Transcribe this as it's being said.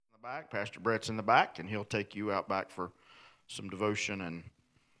back. Pastor Brett's in the back, and he'll take you out back for some devotion and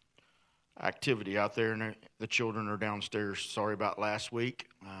activity out there. And the children are downstairs. Sorry about last week.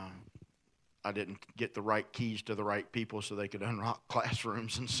 I didn't get the right keys to the right people so they could unlock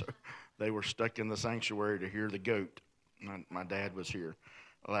classrooms, and so they were stuck in the sanctuary to hear the goat. My dad was here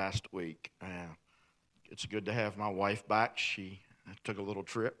last week. It's good to have my wife back. She took a little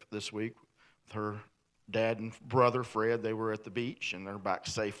trip this week with her dad and brother, Fred. They were at the beach, and they're back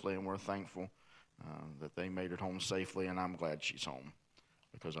safely, and we're thankful that they made it home safely, and I'm glad she's home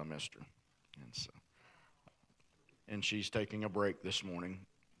because I missed her. And she's taking a break this morning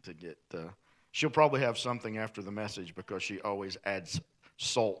to get, she'll probably have something after the message because she always adds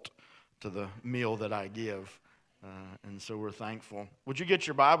salt to the meal that I give, and so we're thankful. Would you get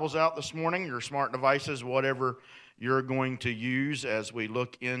your Bibles out this morning, your smart devices, whatever you're going to use as we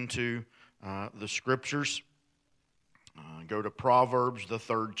look into the Scriptures? Go to Proverbs, the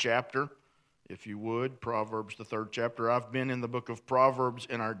 3rd chapter, if you would. Proverbs, the 3rd chapter. I've been in the book of Proverbs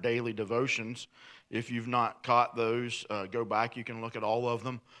in our daily devotions. If you've not caught those, go back. You can look at all of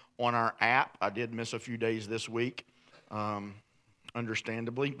them on our app. I did miss a few days this week,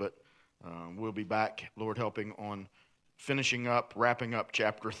 understandably, but we'll be back, Lord helping, on finishing up, wrapping up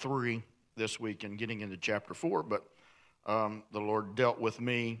chapter 3 this week and getting into chapter 4. But the Lord dealt with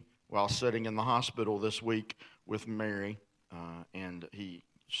me while sitting in the hospital this week with Mary, and he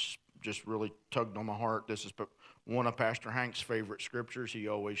just really tugged on my heart. This is one of Pastor Hank's favorite scriptures he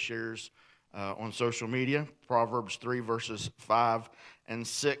always shares on social media. Proverbs 3 verses 5 and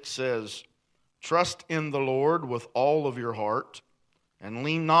 6 says, "Trust in the Lord with all of your heart, and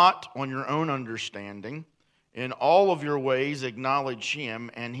lean not on your own understanding. In all of your ways acknowledge him,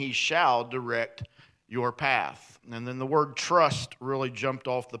 and he shall direct your path." And then the word trust really jumped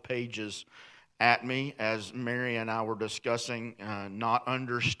off the pages at me as Mary and I were discussing not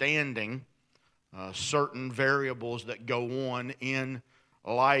understanding certain variables that go on in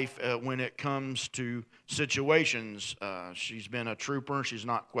life when it comes to situations. She's been a trooper. She's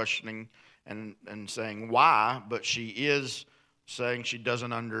not questioning and saying why, but she is saying she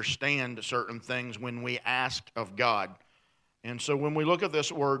doesn't understand certain things when we ask of God. And so when we look at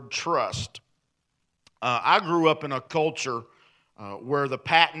this word trust, I grew up in a culture where the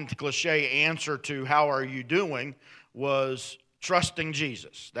patent cliche answer to "how are you doing" was trusting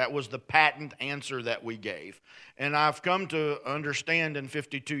Jesus. That was the patent answer that we gave. And I've come to understand in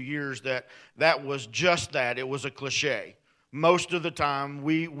 52 years that that was just that. It was a cliche. Most of the time,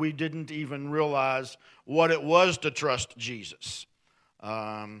 we didn't even realize what it was to trust Jesus.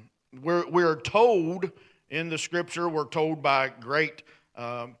 We're told in the Scripture, we're told by great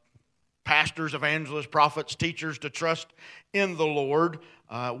pastors, evangelists, prophets, teachers to trust in the Lord.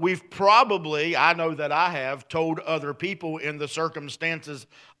 We've probably, I know that I have, told other people in the circumstances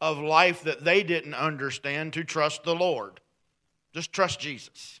of life that they didn't understand to trust the Lord. Just trust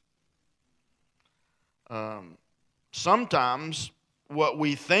Jesus. Sometimes what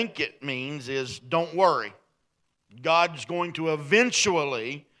we think it means is don't worry. God's going to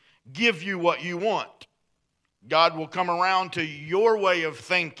eventually give you what you want. God will come around to your way of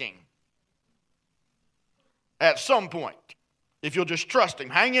thinking at some point, if you'll just trust him.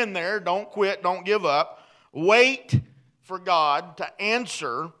 Hang in there. Don't quit. Don't give up. Wait for God to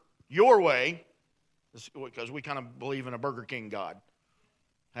answer your way, because we kind of believe in a Burger King God.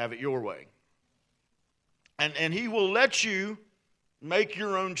 Have it your way. And he will let you make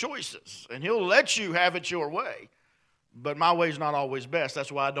your own choices, and he'll let you have it your way. But my way is not always best.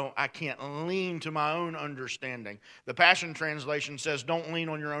 That's why I can't lean to my own understanding. The Passion Translation says, don't lean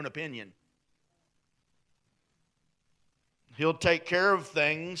on your own opinion. He'll take care of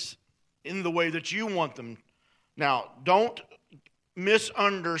things in the way that you want them. Now, don't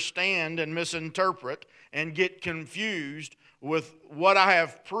misunderstand and misinterpret and get confused with what I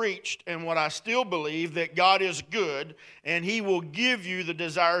have preached and what I still believe, that God is good and he will give you the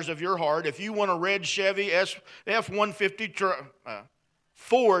desires of your heart. If you want a red Chevy F-150 truck,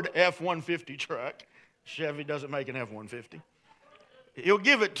 Ford F-150 truck, Chevy doesn't make an F-150. He'll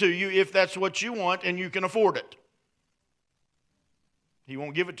give it to you if that's what you want and you can afford it. He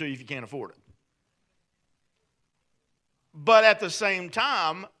won't give it to you if you can't afford it. But at the same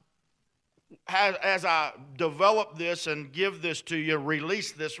time, as I develop this and give this to you,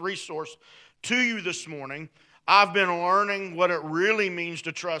 release this resource to you this morning, I've been learning what it really means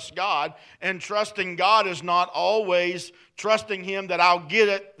to trust God. And trusting God is not always trusting him that I'll get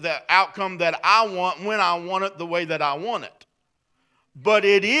it, the outcome that I want, when I want it, the way that I want it. But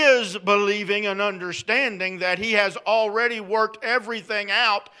it is believing and understanding that he has already worked everything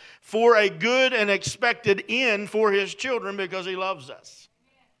out for a good and expected end for his children because he loves us.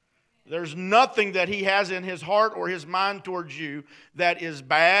 There's nothing that he has in his heart or his mind towards you that is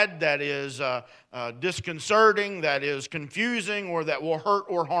bad, that is disconcerting, that is confusing, or that will hurt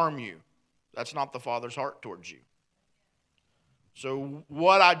or harm you. That's not the Father's heart towards you. So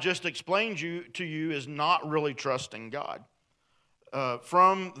what I just explained to you is not really trusting God.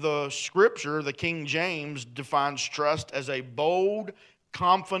 From the Scripture, the King James defines trust as a bold,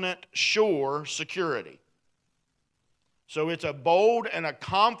 confident, sure security. So it's a bold and a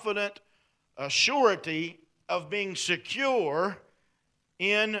confident surety of being secure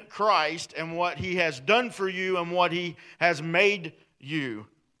in Christ and what He has done for you and what He has made you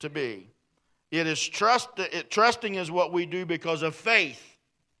to be. It is trusting is what we do because of faith.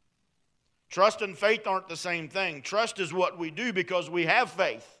 Trust and faith aren't the same thing. Trust is what we do because we have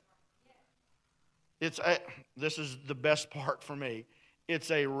faith. This is the best part for me.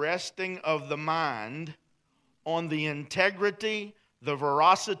 It's a resting of the mind on the integrity, the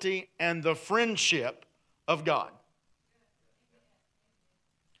veracity, and the friendship of God.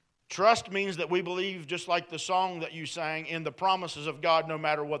 Trust means that we believe, just like the song that you sang, in the promises of God no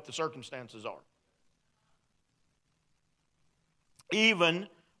matter what the circumstances are. Even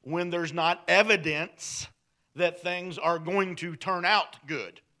when there's not evidence that things are going to turn out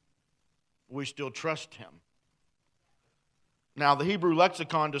good, we still trust Him. Now, the Hebrew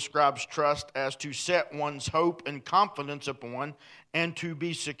lexicon describes trust as to set one's hope and confidence upon and to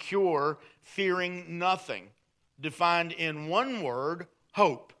be secure, fearing nothing. Defined in one word,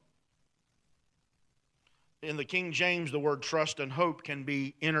 hope. In the King James, the word trust and hope can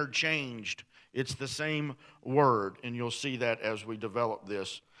be interchanged. It's the same word, and you'll see that as we develop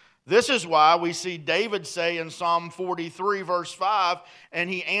this. This is why we see David say in Psalm 43, verse 5, and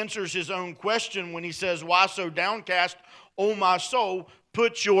he answers his own question when he says, "Why so downcast, O my soul?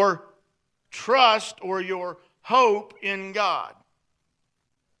 Put your trust or your hope in God."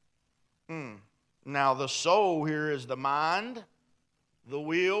 Now, the soul here is the mind, the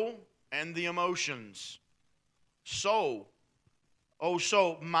will, and the emotions. Soul. Oh,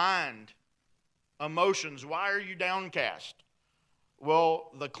 soul, mind, emotions. Why are you downcast? Well,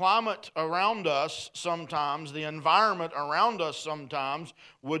 the climate around us sometimes, the environment around us sometimes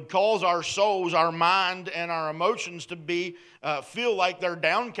would cause our souls, our mind, and our emotions to feel like they're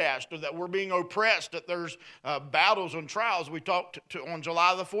downcast or that we're being oppressed, that there's battles and trials. We talked on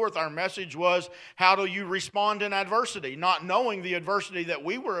July the 4th, our message was, how do you respond in adversity? Not knowing the adversity that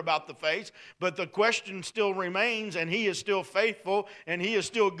we were about to face, but the question still remains, and He is still faithful, and He is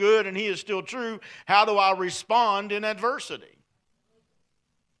still good, and He is still true. How do I respond in adversity?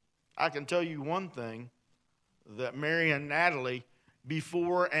 I can tell you one thing, that Mary and Natalie,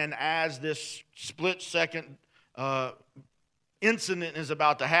 before and as this split-second incident is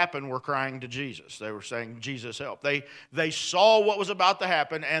about to happen, were crying to Jesus. They were saying, "Jesus, help." They saw what was about to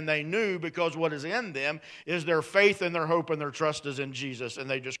happen, and they knew, because what is in them is their faith and their hope and their trust is in Jesus, and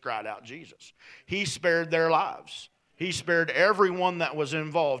they just cried out, "Jesus." He spared their lives. He spared everyone that was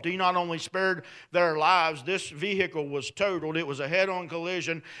involved. He not only spared their lives, this vehicle was totaled. It was a head-on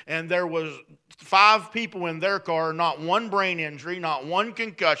collision, and there was 5 people in their car, not one brain injury, not one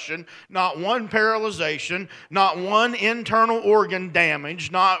concussion, not one paralyzation, not one internal organ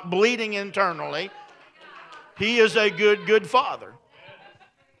damage, not bleeding internally. He is a good, good Father.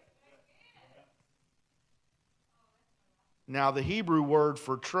 Now, the Hebrew word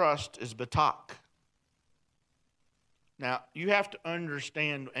for trust is batak. Now, you have to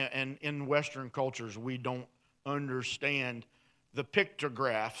understand, and in Western cultures, we don't understand the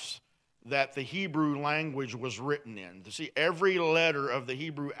pictographs that the Hebrew language was written in. You see, every letter of the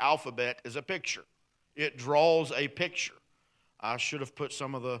Hebrew alphabet is a picture. It draws a picture. I should have put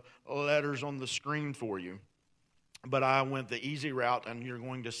some of the letters on the screen for you, but I went the easy route, and you're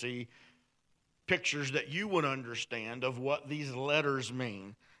going to see pictures that you would understand of what these letters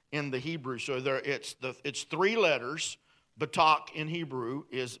mean in the Hebrew. So it's 3 letters. Batak in Hebrew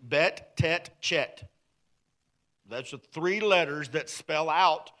is bet, tet, chet. That's the 3 letters that spell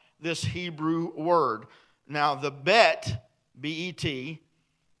out this Hebrew word. Now, the bet, B-E-T,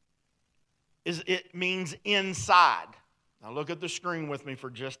 it means inside. Now, look at the screen with me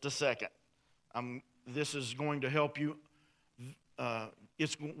for just a second. This is going to help you.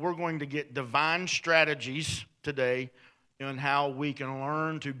 We're going to get divine strategies today in how we can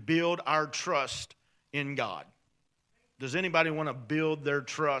learn to build our trust in God. Does anybody want to build their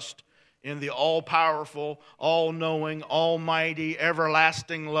trust in the all-powerful, all-knowing, almighty,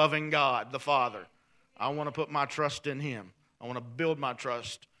 everlasting, loving God, the Father? I want to put my trust in Him. I want to build my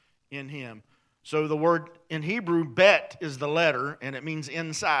trust in Him. So the word in Hebrew, bet, is the letter, and it means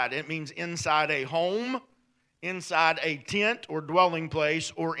inside. It means inside a home, inside a tent or dwelling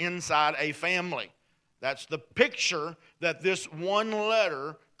place or inside a family. That's the picture that this one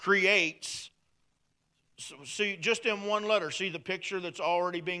letter creates. So, see, just in one letter, see the picture that's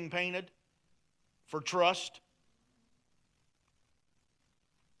already being painted for trust?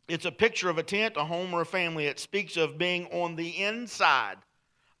 It's a picture of a tent, a home, or a family. It speaks of being on the inside,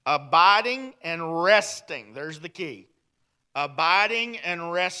 abiding and resting. There's the key. Abiding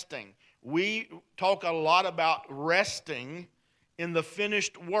and resting. We talk a lot about resting in the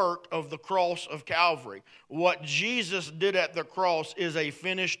finished work of the cross of Calvary. What Jesus did at the cross is a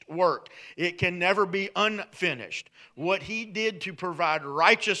finished work. It can never be unfinished. What He did to provide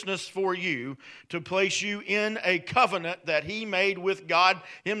righteousness for you, to place you in a covenant that He made with God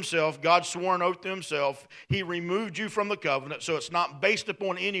Himself, God swore an oath to Himself. He removed you from the covenant, so it's not based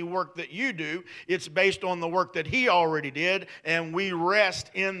upon any work that you do. It's based on the work that He already did, and we rest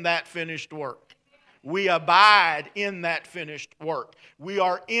in that finished work. We abide in that finished work. We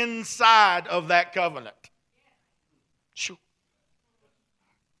are inside of that covenant.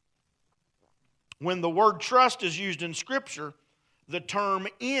 When the word trust is used in Scripture, the term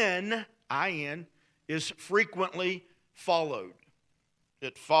in, I-N, is frequently followed.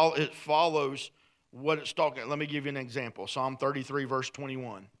 It follows what it's talking about. Let me give you an example. Psalm 33, verse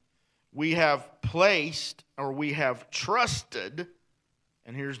 21. We have placed, or we have trusted,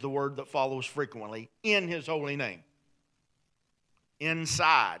 and here's the word that follows frequently, in His holy name.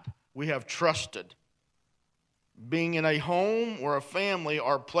 Inside, we have trusted. Being in a home or a family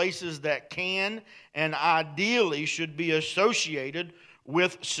are places that can and ideally should be associated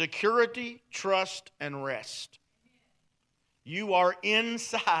with security, trust, and rest. You are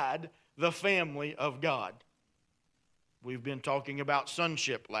inside the family of God. We've been talking about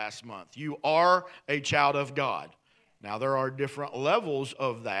sonship last month. You are a child of God. Now, there are different levels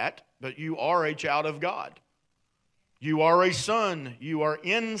of that, but you are a child of God. You are a son. You are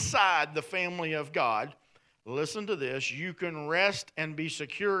inside the family of God. Listen to this. You can rest and be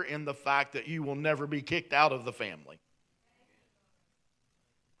secure in the fact that you will never be kicked out of the family.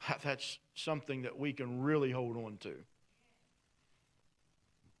 That's something that we can really hold on to.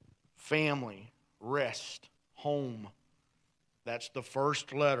 Family, rest, home. That's the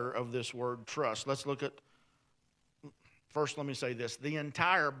first letter of this word trust. Let's look at, first let me say this. The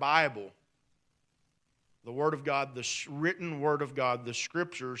entire Bible, the Word of God, the written Word of God, the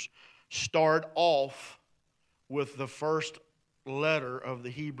Scriptures start off with the first letter of the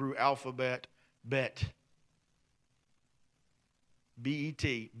Hebrew alphabet, Bet.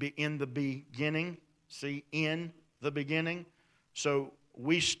 B-E-T. In the beginning. See, in the beginning. So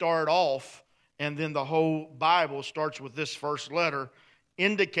we start off, and then the whole Bible starts with this first letter,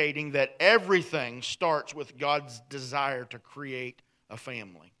 indicating that everything starts with God's desire to create a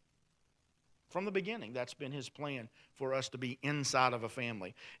family. From the beginning, that's been His plan for us to be inside of a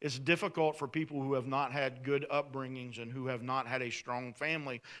family. It's difficult for people who have not had good upbringings and who have not had a strong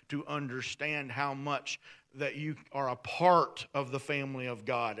family to understand how much that you are a part of the family of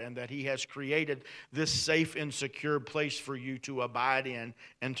God and that He has created this safe and secure place for you to abide in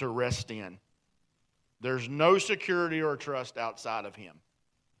and to rest in. There's no security or trust outside of Him.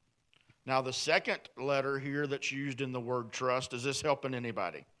 Now, the second letter here that's used in the word trust, is this helping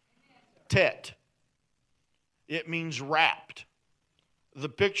anybody? Tet. It means wrapped. The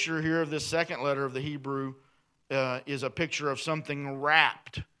picture here of this second letter of the Hebrew is a picture of something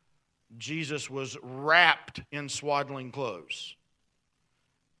wrapped. Jesus was wrapped in swaddling clothes.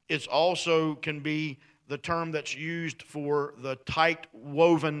 It also can be the term that's used for the tight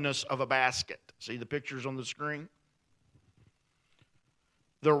wovenness of a basket. See the pictures on the screen?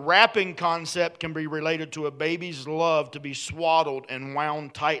 The wrapping concept can be related to a baby's love to be swaddled and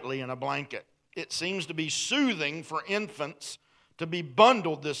wound tightly in a blanket. It seems to be soothing for infants to be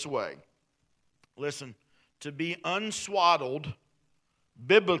bundled this way. Listen, to be unswaddled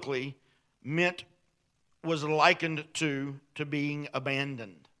biblically was likened to being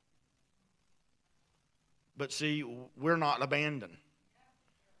abandoned. But see, we're not abandoned.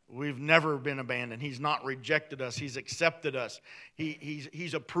 We've never been abandoned. He's not rejected us. He's accepted us.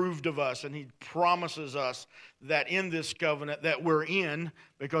 He's approved of us, and He promises us that in this covenant that we're in,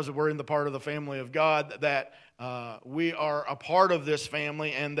 because we're in the part of the family of God, that we are a part of this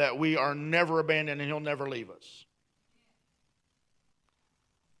family and that we are never abandoned and He'll never leave us.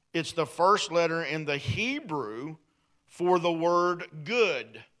 It's the first letter in the Hebrew for the word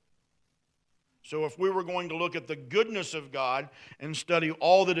good. So if we were going to look at the goodness of God and study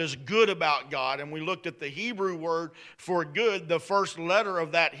all that is good about God, and we looked at the Hebrew word for good, the first letter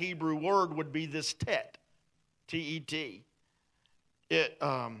of that Hebrew word would be this tet, T-E-T.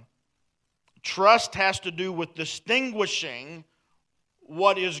 Trust has to do with distinguishing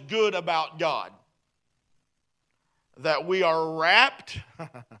what is good about God. That we are wrapped,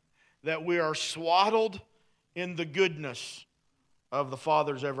 that we are swaddled in the goodness of the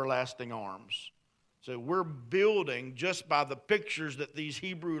Father's everlasting arms. So we're building, just by the pictures that these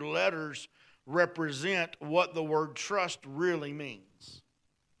Hebrew letters represent, what the word trust really means.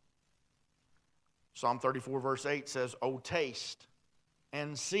 Psalm 34 verse 8 says, "O taste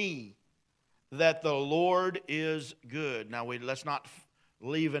and see that the Lord is good." Now let's not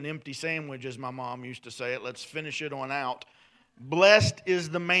leave an empty sandwich, as my mom used to say it. Let's finish it on out. Blessed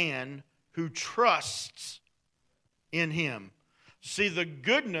is the man who trusts in him. See, the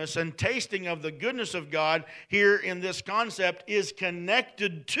goodness and tasting of the goodness of God here in this concept is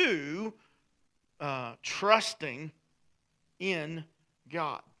connected to trusting in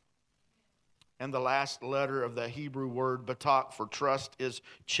God. And the last letter of the Hebrew word batak for trust is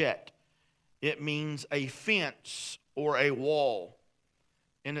chet. It means a fence or a wall.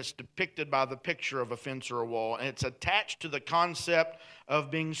 And it's depicted by the picture of a fence or a wall. And it's attached to the concept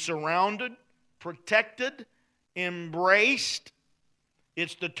of being surrounded, protected, embraced.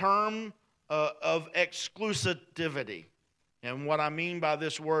 It's the term of exclusivity. And what I mean by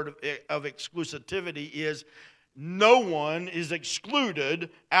this word of exclusivity is no one is excluded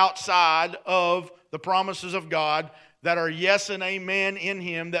outside of the promises of God that are yes and amen in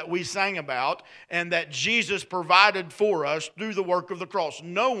Him that we sang about and that Jesus provided for us through the work of the cross.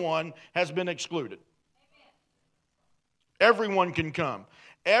 No one has been excluded. Everyone can come.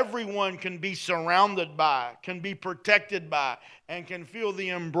 Everyone can be surrounded by, can be protected by, and can feel the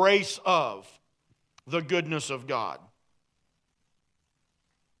embrace of the goodness of God.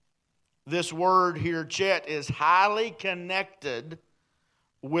 This word here, chet, is highly connected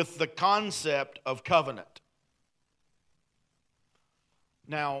with the concept of covenant.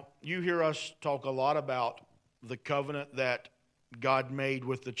 Now, you hear us talk a lot about the covenant that God made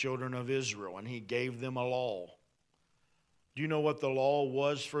with the children of Israel, and He gave them a law. Do you know what the law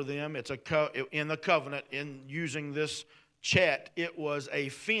was for them? It's in the covenant, in using this chet, it was a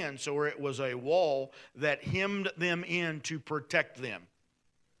fence or it was a wall that hemmed them in to protect them.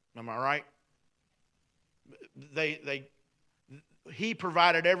 Am I right? He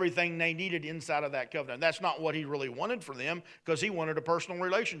provided everything they needed inside of that covenant. That's not what He really wanted for them, because He wanted a personal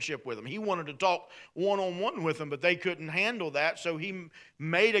relationship with them. He wanted to talk one-on-one with them, but they couldn't handle that, so He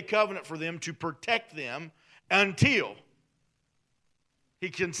made a covenant for them to protect them until He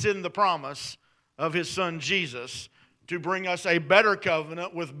can send the promise of His Son Jesus to bring us a better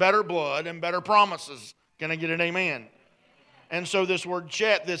covenant with better blood and better promises. Can I get an amen? And so this word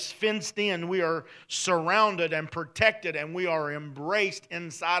chet, this fenced in, we are surrounded and protected, and we are embraced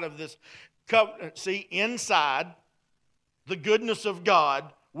inside of this covenant. See, inside the goodness of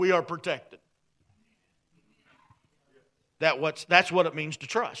God, we are protected. That's what it means to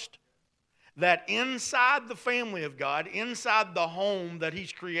trust. That inside the family of God, inside the home that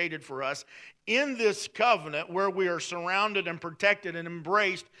He's created for us, in this covenant where we are surrounded and protected and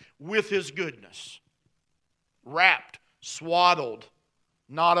embraced with His goodness, wrapped, swaddled,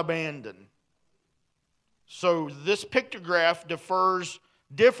 not abandoned. So this pictograph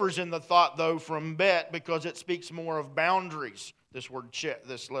differs in the thought, though, from bet, because it speaks more of boundaries, this word chet,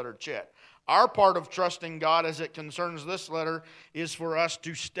 this letter chet. Our part of trusting God as it concerns this letter is for us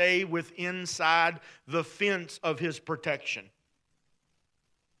to stay inside the fence of His protection.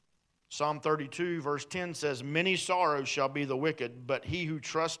 Psalm 32 verse 10 says, "Many sorrows shall be the wicked, but he who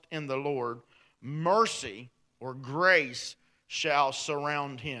trusts in the Lord, mercy or grace shall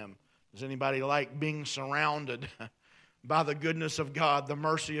surround him." Does anybody like being surrounded by the goodness of God, the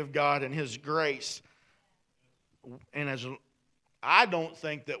mercy of God, and His grace? And I don't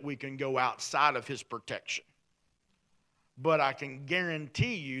think that we can go outside of His protection. But I can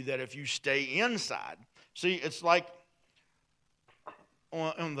guarantee you that if you stay inside, see, it's like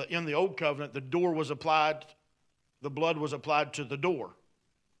in the old covenant, the blood was applied to the door.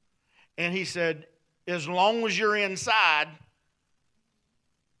 And He said, as long as you're inside,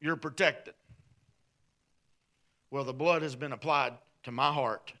 you're protected. Well, the blood has been applied to my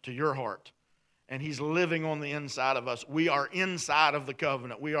heart, to your heart, and He's living on the inside of us. We are inside of the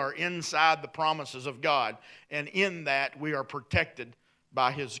covenant. We are inside the promises of God, and in that we are protected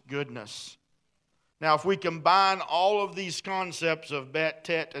by His goodness. Now, if we combine all of these concepts of bet,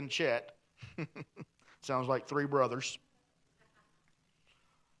 tet, and chet, sounds like three brothers,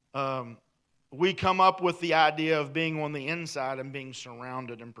 we come up with the idea of being on the inside and being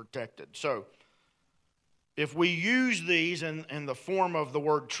surrounded and protected. So, if we use these in the form of the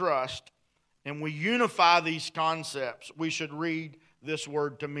word trust, and we unify these concepts, we should read this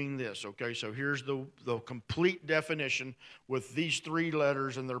word to mean this, okay? So here's the complete definition with these 3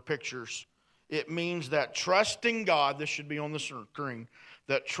 letters and their pictures. It means that trusting God, this should be on the screen,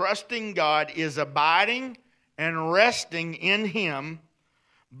 that trusting God is abiding and resting in Him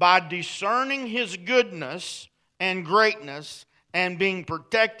by discerning His goodness and greatness and being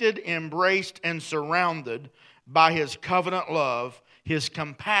protected, embraced, and surrounded by His covenant love, His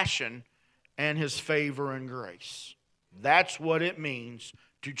compassion, and His favor and grace. That's what it means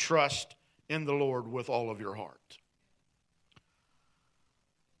to trust in the Lord with all of your heart.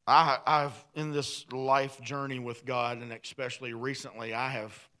 I've in this life journey with God, and especially recently, I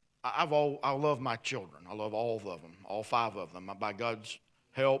love my children. I love all of them, all 5 of them. By God's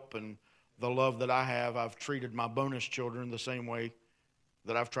help and the love that I have, I've treated my bonus children the same way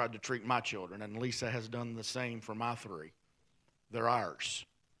that I've tried to treat my children, and Lisa has done the same for my 3. They're ours.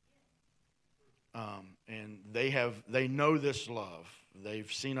 And they know this love.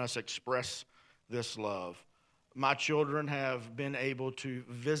 They've seen us express this love. My children have been able to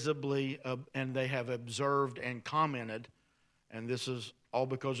visibly, and they have observed and commented, and this is all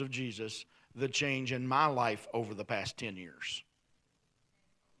because of Jesus, the change in my life over the past 10 years.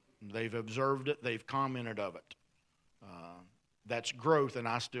 They've observed it. They've commented of it. That's growth, and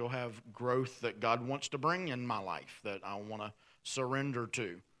I still have growth that God wants to bring in my life that I want to surrender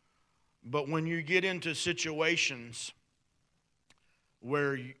to. But when you get into situations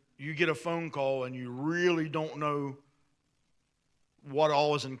where you get a phone call and you really don't know what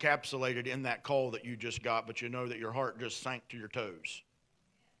all is encapsulated in that call that you just got, but you know that your heart just sank to your toes.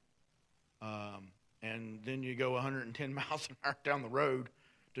 And then you go 110 miles an hour down the road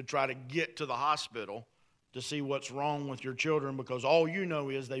to try to get to the hospital to see what's wrong with your children, because all you know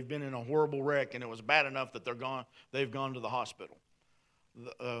is they've been in a horrible wreck and it was bad enough that they've gone to the hospital.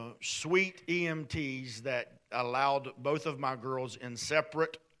 Sweet EMTs that allowed both of my girls in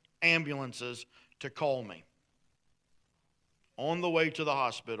separate ambulances to call me. On the way to the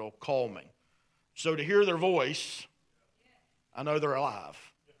hospital, call me. So to hear their voice, I know they're alive.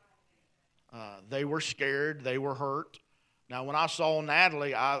 They were scared. They were hurt. Now, when I saw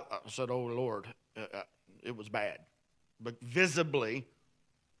Natalie, I said, oh, Lord, it was bad. But visibly,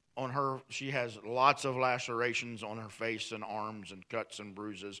 on her, she has lots of lacerations on her face and arms and cuts and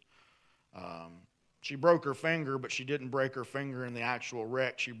bruises. She broke her finger, but she didn't break her finger in the actual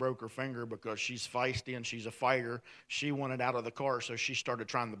wreck. She broke her finger because she's feisty and she's a fighter. She wanted out of the car, so she started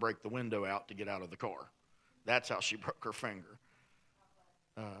trying to break the window out to get out of the car. That's how she broke her finger.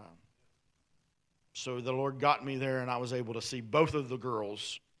 So the Lord got me there, and I was able to see both of the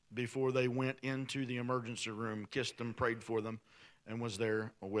girls before they went into the emergency room, kissed them, prayed for them, and was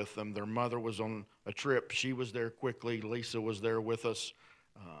there with them. Their mother was on a trip. She was there quickly. Lisa was there with us.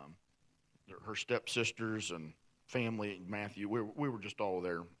 Her stepsisters and family, Matthew, we were just all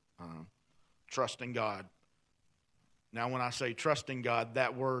there, trusting God. Now, when I say trusting God,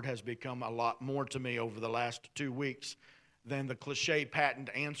 that word has become a lot more to me over the last 2 weeks than the cliche patent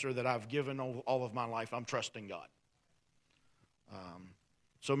answer that I've given all of my life. I'm trusting God.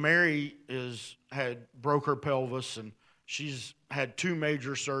 So Mary had broke her pelvis, and she's had 2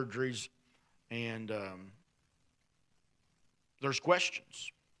 major surgeries, and there's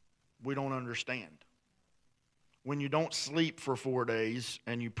questions we don't understand. When you don't sleep for 4 days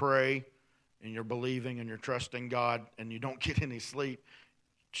and you pray and you're believing and you're trusting God and you don't get any sleep,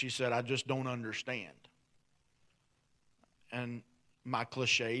 she said, I just don't understand. And my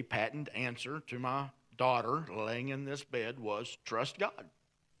cliche patent answer to my daughter laying in this bed was, trust God.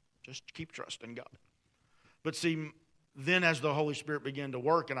 Just keep trusting God. But see, then as the Holy Spirit began to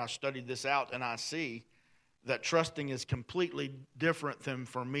work and I studied this out, and I see that trusting is completely different than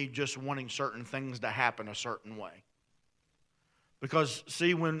for me just wanting certain things to happen a certain way. Because,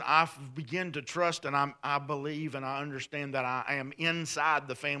 see, when I begin to trust and I believe and I understand that I am inside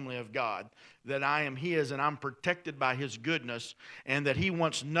the family of God, that I am His and I'm protected by His goodness, and that He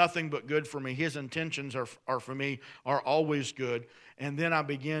wants nothing but good for me. His intentions are for me are always good. And then I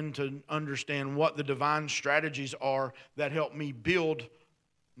begin to understand what the divine strategies are that help me build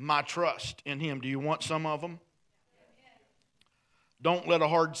my trust in Him. Do you want some of them? Don't let a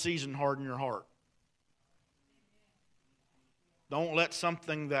hard season harden your heart. Don't let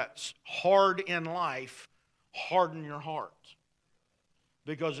something that's hard in life harden your heart.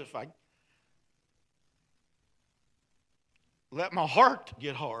 Because if I let my heart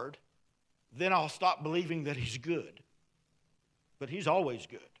get hard, then I'll stop believing that He's good. But He's always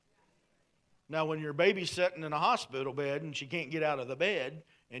good. Now, when your baby's sitting in a hospital bed and she can't get out of the bed,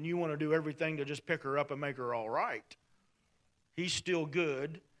 and you want to do everything to just pick her up and make her all right, He's still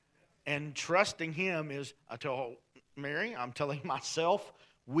good. And trusting Him is, I tell Mary, I'm telling myself,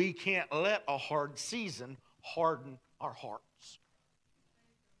 we can't let a hard season harden our hearts.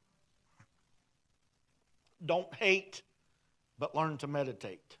 Don't hate, but learn to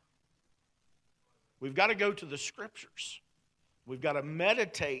meditate. We've got to go to the Scriptures. We've got to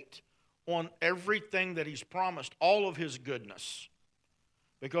meditate on everything that He's promised, all of His goodness.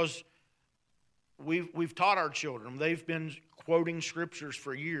 Because we've taught our children, they've been quoting Scriptures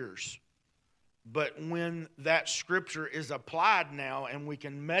for years. But when that Scripture is applied now and we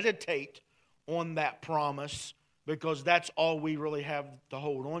can meditate on that promise, because that's all we really have to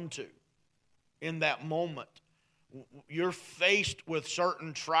hold on to in that moment. You're faced with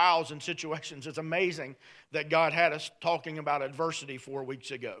certain trials and situations. It's amazing that God had us talking about adversity 4 weeks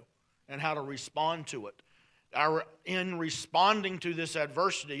ago and how to respond to it. In responding to this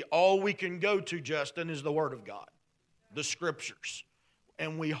adversity, all we can go to, Justin, is the Word of God, the Scriptures.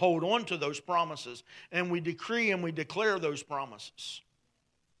 And we hold on to those promises, and we decree and we declare those promises.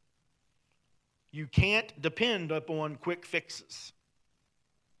 You can't depend upon quick fixes.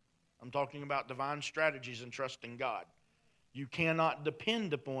 I'm talking about divine strategies and trusting God. You cannot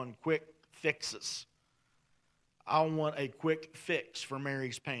depend upon quick fixes. I want a quick fix for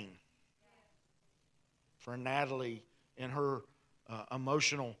Mary's pain, for Natalie and her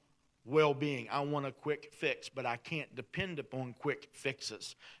emotional well-being. I want a quick fix, but I can't depend upon quick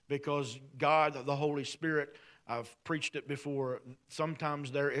fixes because God, the Holy Spirit, I've preached it before,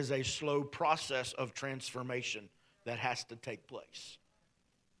 sometimes there is a slow process of transformation that has to take place.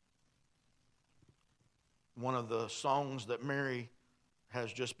 One of the songs that Mary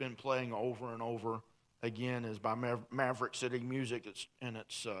has just been playing over and over again is by Maverick City Music, and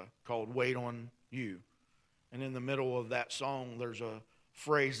it's called Wait on You. And in the middle of that song, there's a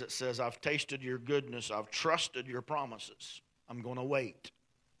phrase that says, I've tasted your goodness, I've trusted your promises. I'm going to wait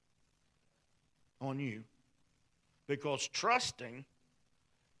on you. Because trusting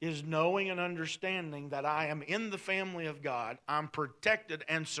is knowing and understanding that I am in the family of God, I'm protected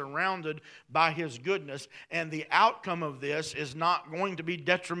and surrounded by His goodness, and the outcome of this is not going to be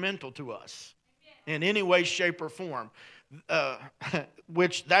detrimental to us in any way, shape, or form.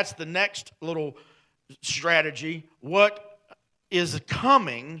 Which that's the next little strategy. What is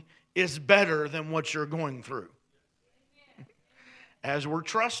coming is better than what you're going through. As we're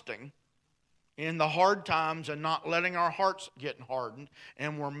trusting in the hard times and not letting our hearts get hardened,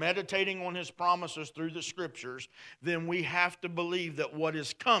 and we're meditating on His promises through the Scriptures, then we have to believe that what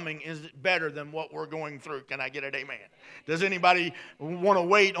is coming is better than what we're going through. Can I get an amen? Does anybody want to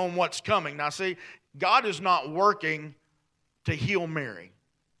wait on what's coming? Now see, God is not working to heal Mary.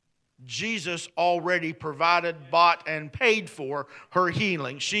 Jesus already provided, bought, and paid for her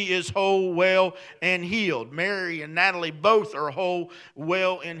healing. She is whole, well, and healed. Mary and Natalie both are whole,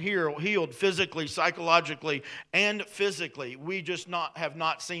 well, and healed physically, psychologically, and physically. We just have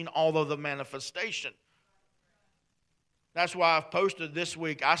not seen all of the manifestation. That's why I've posted this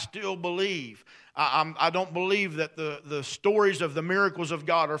week, I still believe. I don't believe that the stories of the miracles of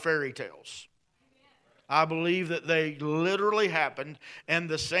God are fairy tales. I believe that they literally happened, and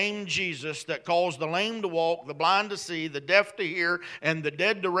the same Jesus that caused the lame to walk, the blind to see, the deaf to hear, and the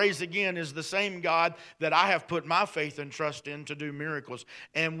dead to raise again is the same God that I have put my faith and trust in to do miracles.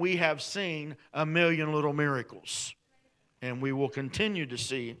 And we have seen a million little miracles, and we will continue to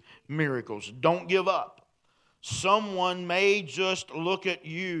see miracles. Don't give up. Someone may just look at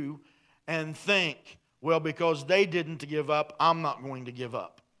you and think, well, because they didn't give up, I'm not going to give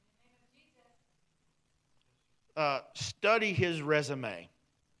up. Study his resume.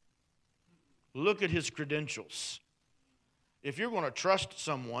 Look at his credentials. If you're going to trust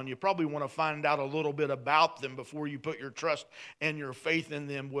someone, you probably want to find out a little bit about them before you put your trust and your faith in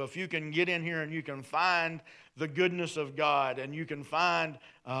them. Well, if you can get in here and you can find the goodness of God, and you can find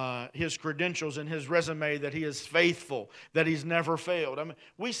His credentials and His resume, that He is faithful, that He's never failed. I mean,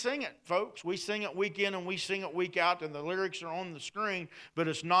 we sing it, folks. We sing it week in and we sing it week out, and the lyrics are on the screen, but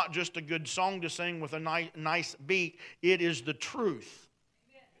it's not just a good song to sing with a nice beat. It is the truth.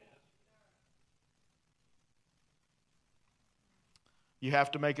 You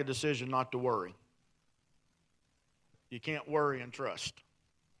have to make a decision not to worry. You can't worry and trust.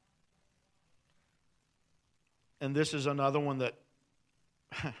 And this is another one that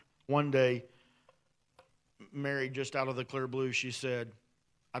one day, Mary, just out of the clear blue, she said,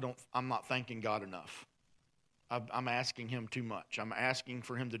 I'm not thanking God enough. I'm asking Him too much. I'm asking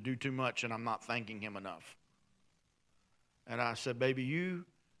for Him to do too much, and I'm not thanking Him enough. And I said, baby, you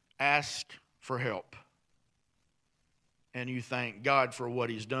ask for help. And you thank God for what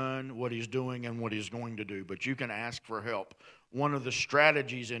He's done, what He's doing, and what He's going to do. But you can ask for help. One of the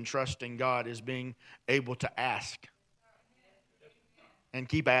strategies in trusting God is being able to ask and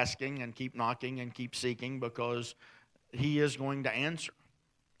keep asking and keep knocking and keep seeking, because He is going to answer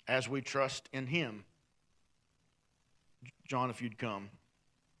as we trust in Him. John, if you'd come.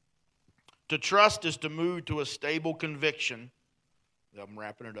 To trust is to move to a stable conviction. I'm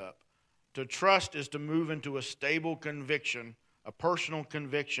wrapping it up. To trust is to move into a stable conviction, a personal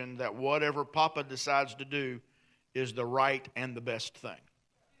conviction that whatever Papa decides to do is the right and the best thing.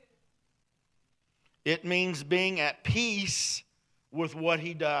 It means being at peace with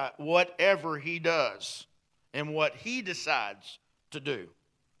whatever He does and what He decides to do.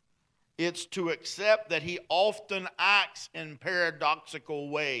 It's to accept that He often acts in paradoxical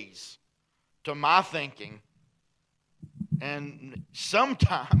ways to my thinking, and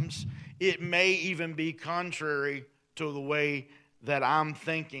sometimes it may even be contrary to the way that I'm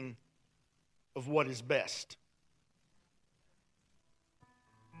thinking of what is best.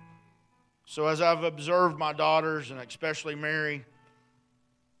 So as I've observed my daughters, and especially Mary,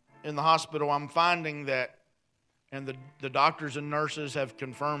 in the hospital, I'm finding that, and the doctors and nurses have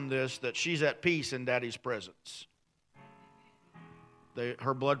confirmed this, that she's at peace in Daddy's presence.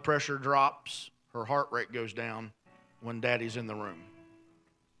 Her blood pressure drops, her heart rate goes down when Daddy's in the room.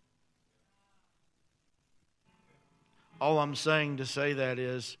 All I'm saying to say that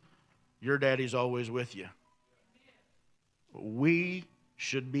is, your Daddy's always with you. We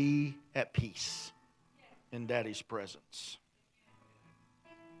should be at peace in Daddy's presence.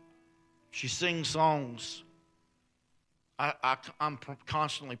 She sings songs. I'm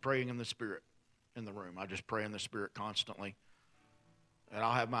constantly praying in the Spirit in the room. I just pray in the Spirit constantly. And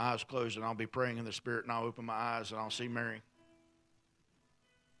I'll have my eyes closed and I'll be praying in the Spirit, and I'll open my eyes and I'll see Mary.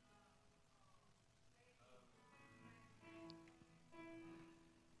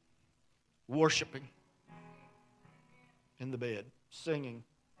 Worshiping in the bed, singing.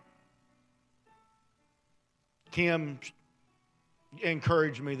 Kim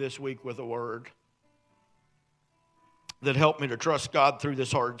encouraged me this week with a word that helped me to trust God through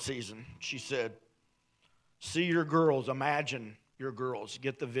this hard season. She said, see your girls, imagine your girls,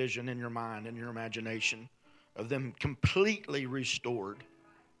 get the vision in your mind and your imagination of them completely restored,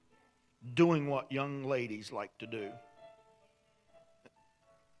 doing what young ladies like to do.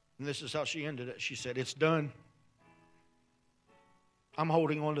 And this is how she ended it. She said, it's done. I'm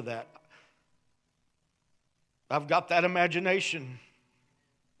holding on to that. I've got that imagination,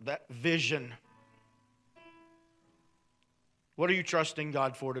 that vision. What are you trusting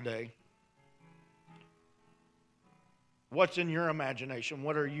God for today? What's in your imagination?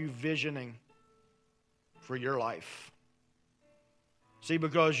 What are you visioning for your life? See,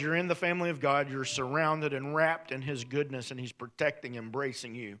 because you're in the family of God, you're surrounded and wrapped in His goodness, and He's protecting,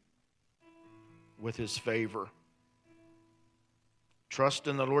 embracing you with His favor. Trust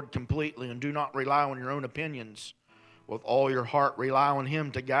in the Lord completely and do not rely on your own opinions. With all your heart, rely on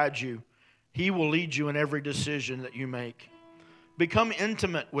Him to guide you. He will lead you in every decision that you make. Become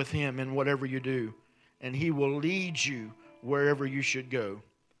intimate with Him in whatever you do, and He will lead you wherever you should go.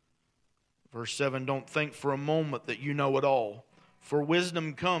 Verse 7, don't think for a moment that you know it all, for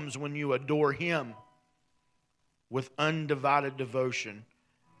wisdom comes when you adore Him with undivided devotion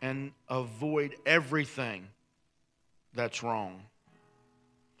and avoid everything that's wrong.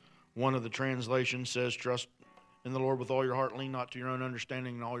 One of the translations says, trust in the Lord with all your heart, lean not to your own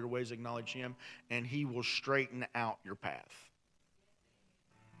understanding, in all your ways acknowledge Him, and He will straighten out your path.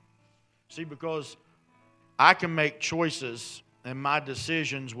 See, because I can make choices, and my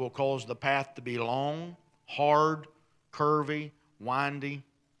decisions will cause the path to be long, hard, curvy, windy.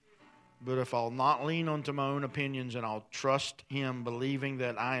 But if I'll not lean onto my own opinions and I'll trust Him, believing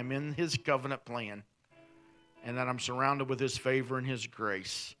that I am in His covenant plan and that I'm surrounded with His favor and His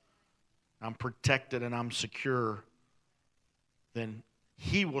grace, I'm protected and I'm secure, then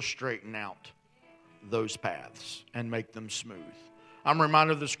He will straighten out those paths and make them smooth. I'm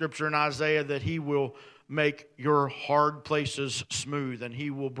reminded of the scripture in Isaiah that He will make your hard places smooth, and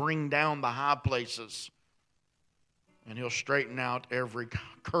He will bring down the high places, and He'll straighten out every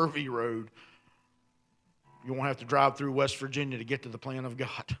curvy road. You won't have to drive through West Virginia to get to the plan of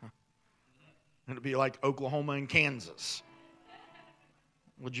God. It'll be like Oklahoma and Kansas.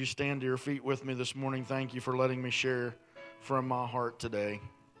 Would you stand to your feet with me this morning? Thank you for letting me share from my heart today.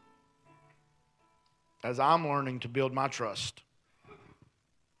 As I'm learning to build my trust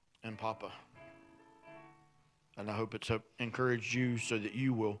in Papa. And I hope it's encouraged you so that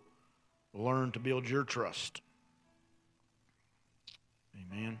you will learn to build your trust.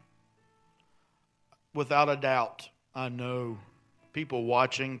 Amen. Without a doubt, I know people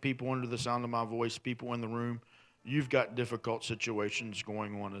watching, people under the sound of my voice, people in the room, you've got difficult situations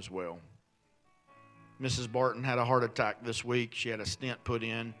going on as well. Mrs. Barton had a heart attack this week. She had a stent put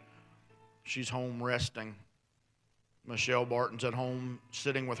in. She's home resting. Michelle Barton's at home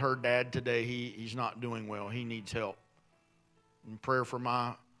sitting with her dad today. He's not doing well. He needs help. And prayer for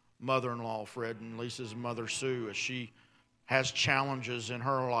my mother-in-law, Fred, and Lisa's mother, Sue, as she has challenges in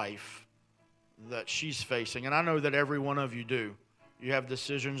her life that she's facing. And I know that every one of you do. You have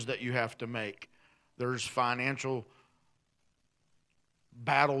decisions that you have to make. There's financial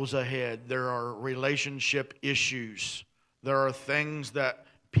battles ahead. There are relationship issues. There are things that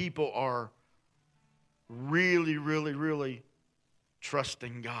people are really, really, really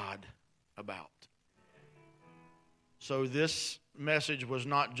trusting God about. So this message was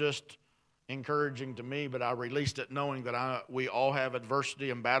not just encouraging to me, but I released it knowing that we all have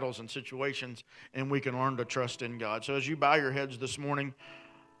adversity and battles and situations, and we can learn to trust in God. So as you bow your heads this morning,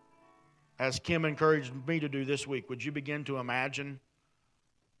 as Kim encouraged me to do this week, would you begin to imagine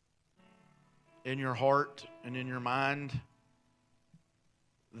in your heart and in your mind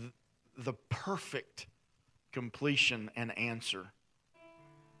the perfect completion and answer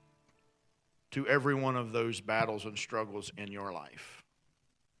to every one of those battles and struggles in your life?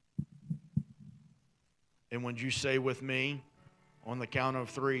 And would you say with me, on the count of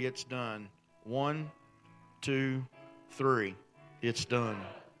 3, it's done. 1, 2, 3, it's done.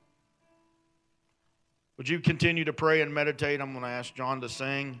 Would you continue to pray and meditate? I'm going to ask John to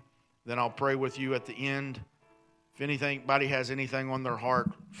sing. Then I'll pray with you at the end. If anybody has anything on their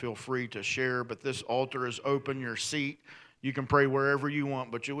heart, feel free to share. But this altar is open, your seat. You can pray wherever you want.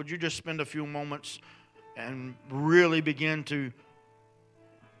 But would you just spend a few moments and really begin to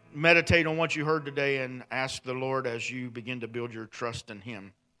meditate on what you heard today and ask the Lord as you begin to build your trust in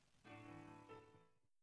Him.